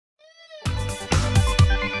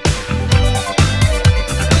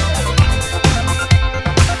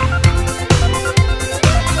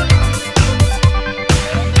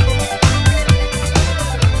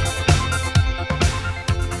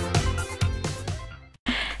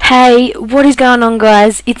Hey, what is going on,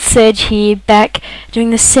 guys? It's Serge here, back doing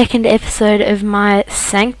the second episode of my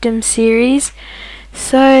Sanctum series.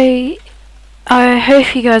 So, I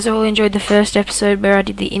hope you guys all enjoyed the first episode where I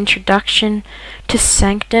did the introduction to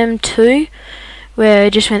Sanctum 2, where I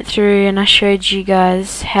just went through and I showed you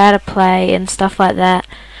guys how to play and stuff like that.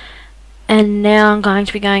 And now I'm going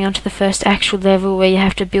to be going on to the first actual level where you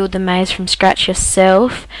have to build the maze from scratch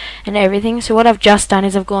yourself and everything. So what I've just done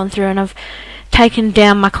is I've gone through and I've taken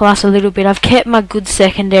down my class a little bit. I've kept my good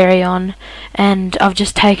secondary on, and I've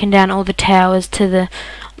just taken down all the towers to the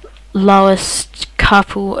lowest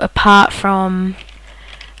couple, apart from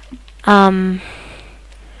one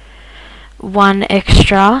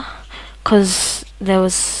extra, because there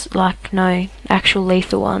was like no actual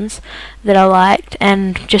lethal ones that I liked,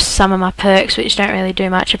 and just some of my perks which don't really do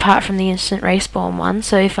much apart from the instant respawn one.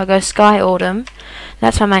 So if I go Sky Autumn,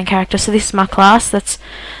 that's my main character. So this is my class. That's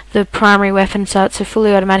the primary weapon, so it's a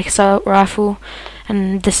fully automatic assault rifle,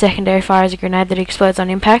 and the secondary fire is a grenade that explodes on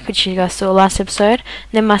impact, which you guys saw last episode.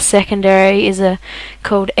 And then my secondary is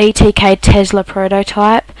called ETK Tesla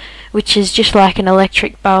prototype, which is just like an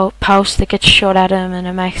electric pulse that gets shot at him,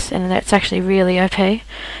 and that's actually really OP. And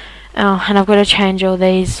I've got to change all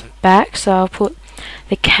these back, so I'll put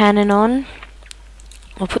the cannon on,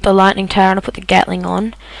 I'll put the lightning tower, and I'll put the Gatling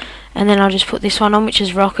on. And then I'll just put this one on, which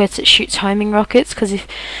is rockets. It shoots homing rockets, because if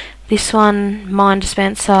this one, mine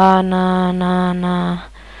dispenser, nah.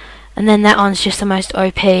 And then that one's just the most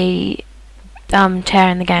OP tower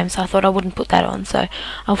in the game, so I thought I wouldn't put that on, so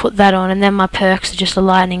I'll put that on. And then my perks are just a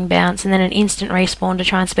lightning bounce, and then an instant respawn to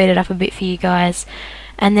try and speed it up a bit for you guys.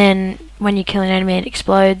 And then when you kill an enemy, it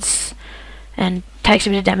explodes and takes a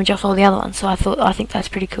bit of damage off all the other ones, so I think that's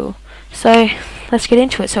pretty cool. So let's get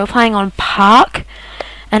into it. So we're playing on Park.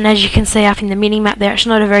 And as you can see up in the mini-map there, it's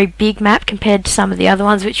not a very big map compared to some of the other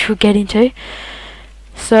ones, which we'll get into.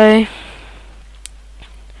 So,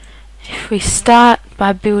 if we start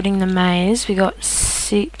by building the maze, we got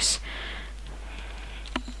 6.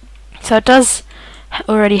 So it does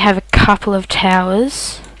already have a couple of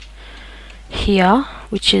towers here,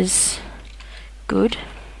 which is good.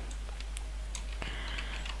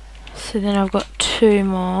 So then I've got 2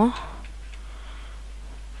 more.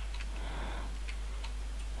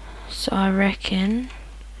 So I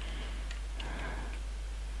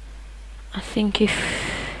think if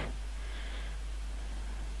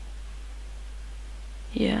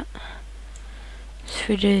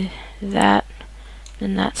we do that,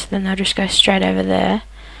 then they'll just go straight over there.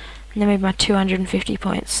 And then with my 250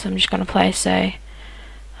 points, I'm just going to place a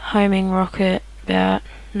homing rocket I'm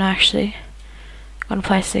going to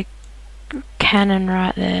place a cannon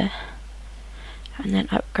right there, and then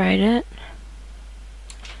upgrade it.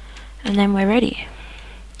 And then we're ready.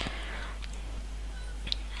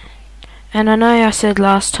 And I know I said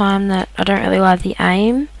last time that I don't really like the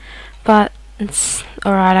aim, but it's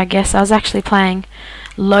alright, I guess. I was actually playing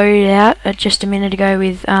loadout just a minute ago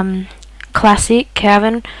with Classic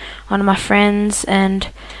Calvin, one of my friends, and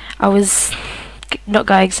I was not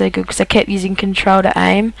going so good because I kept using control to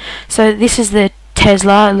aim. So this is the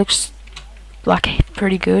Tesla. It looks like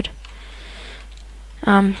pretty good.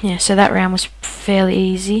 Yeah, so that round was fairly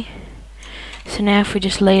easy. So now if we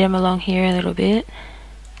just lead them along here a little bit.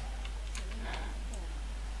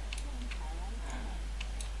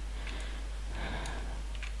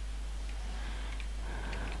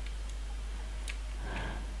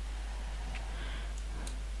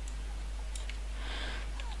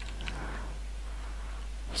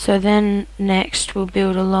 So then next we'll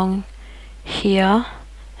build along here,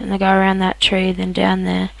 and they'll go around that tree, then down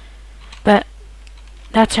there. But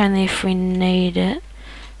that's only if we need it.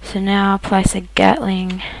 So now I'll place a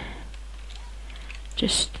Gatling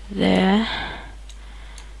just there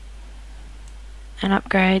and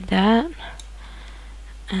upgrade that,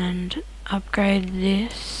 and upgrade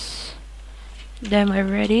this. Then we're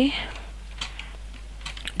ready.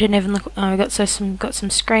 Didn't even look. Oh, we got some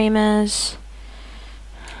screamers.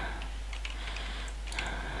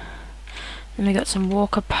 Then we got some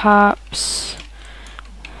walker pups.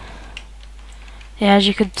 Yeah, as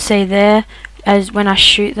you could see there, as when I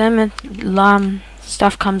shoot them, alarm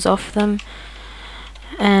stuff comes off them,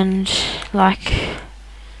 and like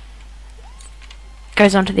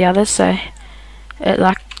goes on to the others, so it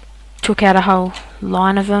like took out a whole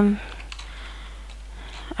line of them.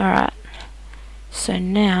 Alright, so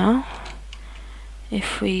now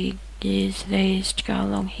if we use these to go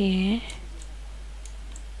along here,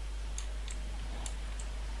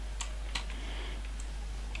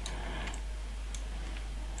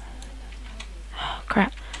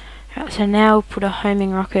 crap. Right, so now we'll put a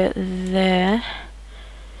homing rocket there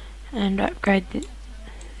and upgrade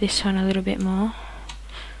this one a little bit more,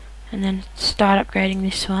 and then start upgrading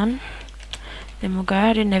this one. Then we'll go.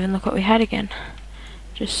 I didn't even look what we had again.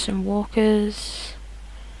 Just some walkers,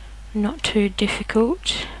 not too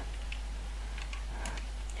difficult.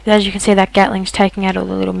 As you can see, that Gatling's taking out all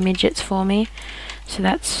the little midgets for me, so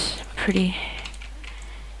that's pretty.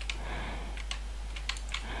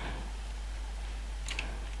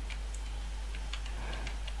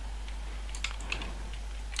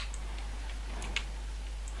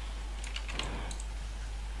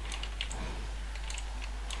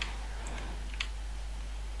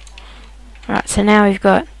 Right, so now we've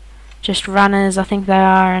got just runners, I think they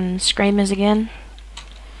are, and screamers again.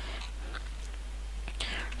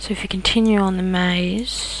 So if you continue on the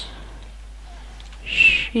maze,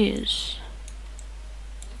 shiz.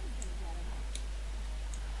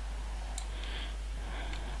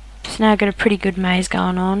 So now I've got a pretty good maze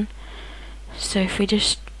going on. So if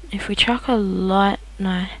we chuck a light,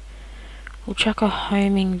 no, we'll chuck a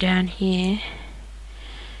homing down here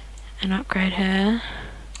and upgrade her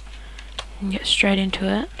and get straight into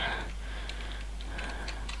it.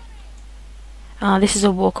 This is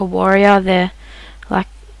a walker warrior. They're like,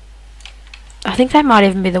 I think they might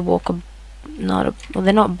even be the walker, well,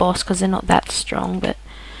 they're not boss because they're not that strong, but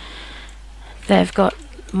they've got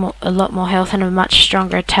a lot more health and a much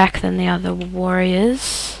stronger attack than the other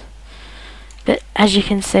warriors. But as you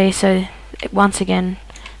can see, so once again,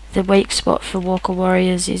 the weak spot for walker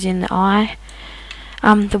warriors is in the eye.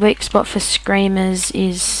 The weak spot for screamers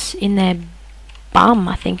is in their bum,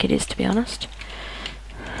 I think it is, to be honest.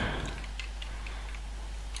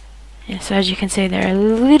 Yeah, so as you can see, they're a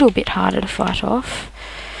little bit harder to fight off,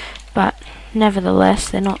 but nevertheless,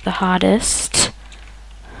 they're not the hardest.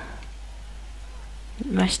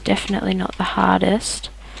 Most definitely not the hardest.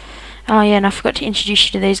 Oh yeah, and I forgot to introduce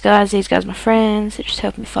you to these guys. These guys are my friends. They're just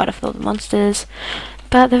helping me fight off all the monsters.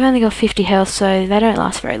 But they've only got 50 health, so they don't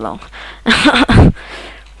last very long. I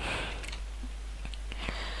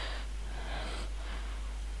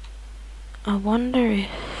wonder if...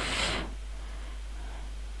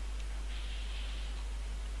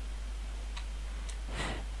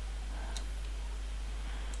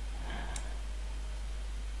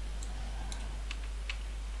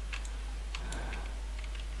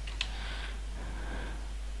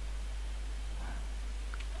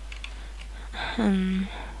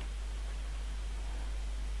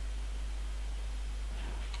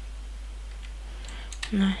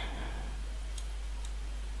 No.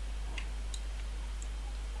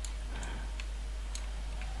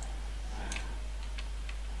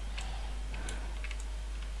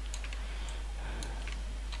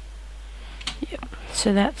 Yep,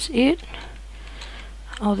 so that's it.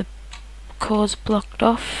 All the cores blocked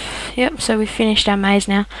off. Yep, so we finished our maze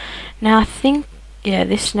now. Now I think, yeah,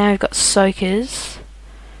 now we've got soakers.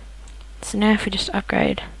 So now if we just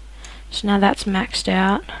upgrade, so now that's maxed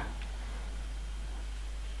out.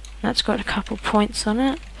 That's got a couple points on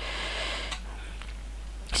it.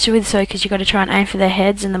 So with soakers, you've got to try and aim for their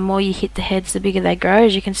heads, and the more you hit the heads, the bigger they grow,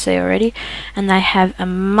 as you can see already. And they have a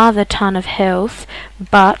mother ton of health,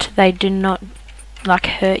 but they do not like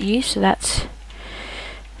hurt you, so that's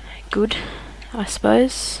good, I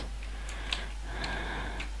suppose.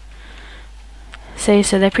 See,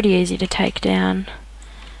 so they're pretty easy to take down.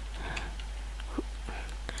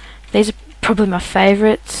 These are probably my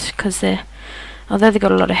favourites because although they've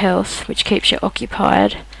got a lot of health, which keeps you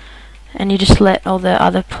occupied, and you just let all the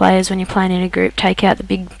other players, when you're playing in a group, take out the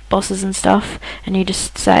big bosses and stuff, and you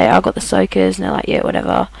just say, I've got the soakers, and they're like, yeah,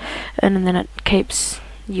 whatever, and then it keeps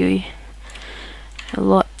you a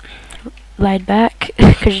lot laid back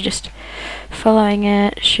because you're just following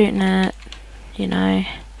it, shooting it, you know.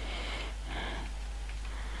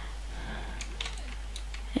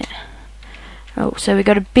 Yeah. Oh, so we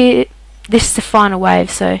got a bit. This is the final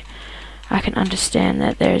wave, so I can understand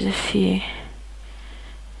that there's a few.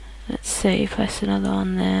 Let's see, place another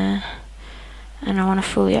one there, and I want to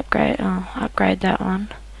fully upgrade. Upgrade that one.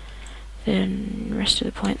 Then the rest of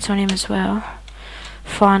the points on him as well.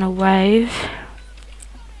 Final wave.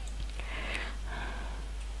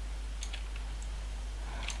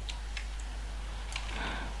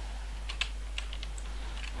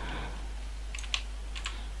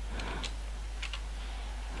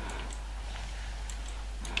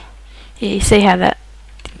 Yeah, you see how that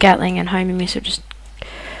Gatling and homing missile just...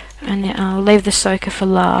 And I'll leave the soaker for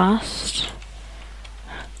last.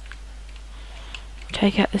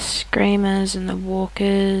 Take out the screamers and the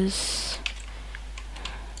walkers.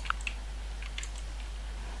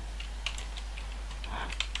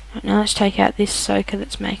 Right, now let's take out this soaker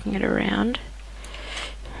that's making it around.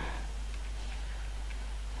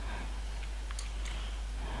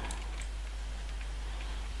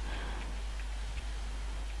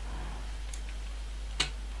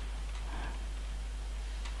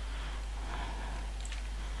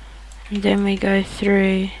 And then we go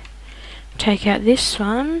through, take out this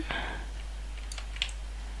one.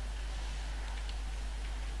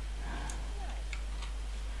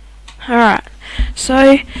 Alright, so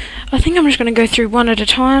I think I'm just going to go through one at a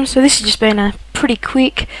time. So this has just been a pretty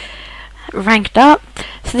quick ranked up.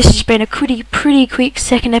 So this has just been a pretty quick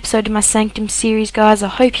second episode of my Sanctum series, guys. I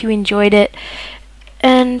hope you enjoyed it.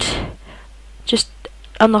 And just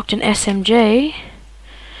unlocked an SMG.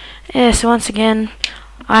 Yeah, so once again,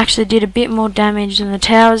 I actually did a bit more damage than the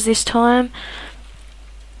towers this time.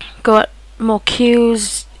 Got more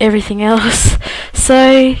kills, everything else. So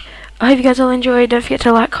I hope you guys all enjoyed. Don't forget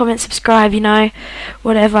to like, comment, subscribe, you know,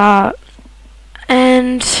 whatever.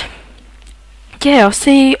 And yeah, I'll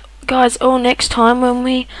see you guys all next time when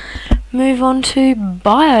we move on to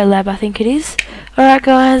Biolab, I think it is. Alright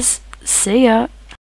guys, see ya.